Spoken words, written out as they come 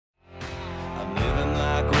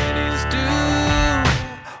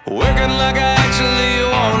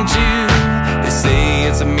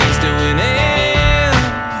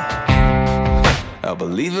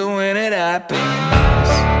believe it when it happens.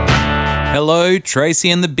 Hello, Tracy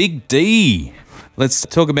and the Big D. Let's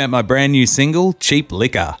talk about my brand new single, Cheap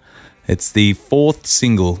Liquor. It's the fourth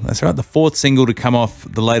single. That's right, the fourth single to come off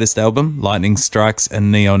the latest album, Lightning Strikes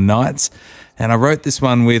and Neon Nights. And I wrote this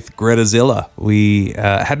one with Greta Zilla. We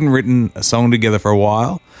hadn't written a song together for a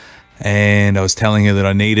while, and I was telling her that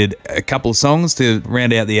I needed a couple of songs to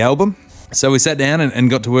round out the album. So we sat down and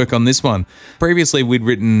got to work on this one. Previously, we'd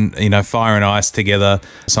written, Fire and Ice together,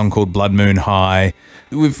 a song called Blood Moon High.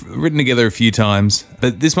 We've written together a few times,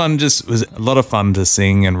 but this one just was a lot of fun to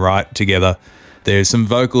sing and write together. There's some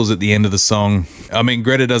vocals at the end of the song. I mean,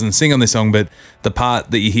 Greta doesn't sing on this song, but the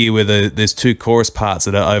part that you hear where there's two chorus parts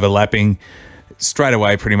that are overlapping, straight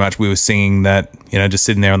away pretty much we were singing that, just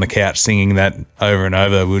sitting there on the couch singing that over and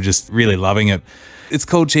over. We were just really loving it. It's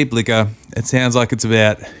called Cheap Liquor. It sounds like it's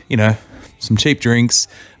about, some cheap drinks,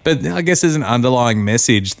 but I guess there's an underlying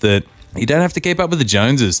message that you don't have to keep up with the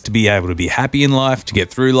Joneses to be able to be happy in life, to get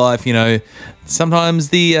through life. Sometimes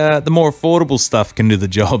the more affordable stuff can do the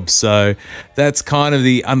job. So that's kind of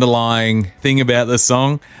the underlying thing about the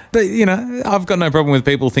song. But, I've got no problem with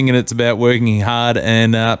people thinking it's about working hard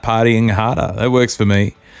and partying harder. That works for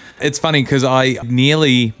me. It's funny because I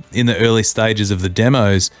nearly, in the early stages of the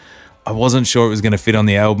demos, I wasn't sure it was going to fit on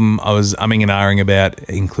the album. I was umming and ahhing about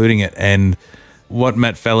including it, and what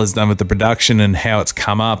Matt Feller's done with the production and how it's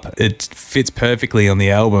come up, it fits perfectly on the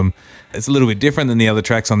album. It's a little bit different than the other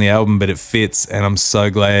tracks on the album, but it fits, and I'm so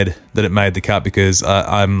glad that it made the cut because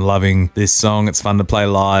I'm loving this song. It's fun to play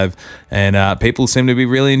live, and people seem to be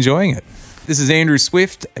really enjoying it. This is Andrew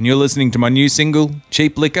Swift, and you're listening to my new single,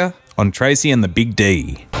 Cheap Liquor, on Tracy and the Big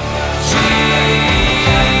D.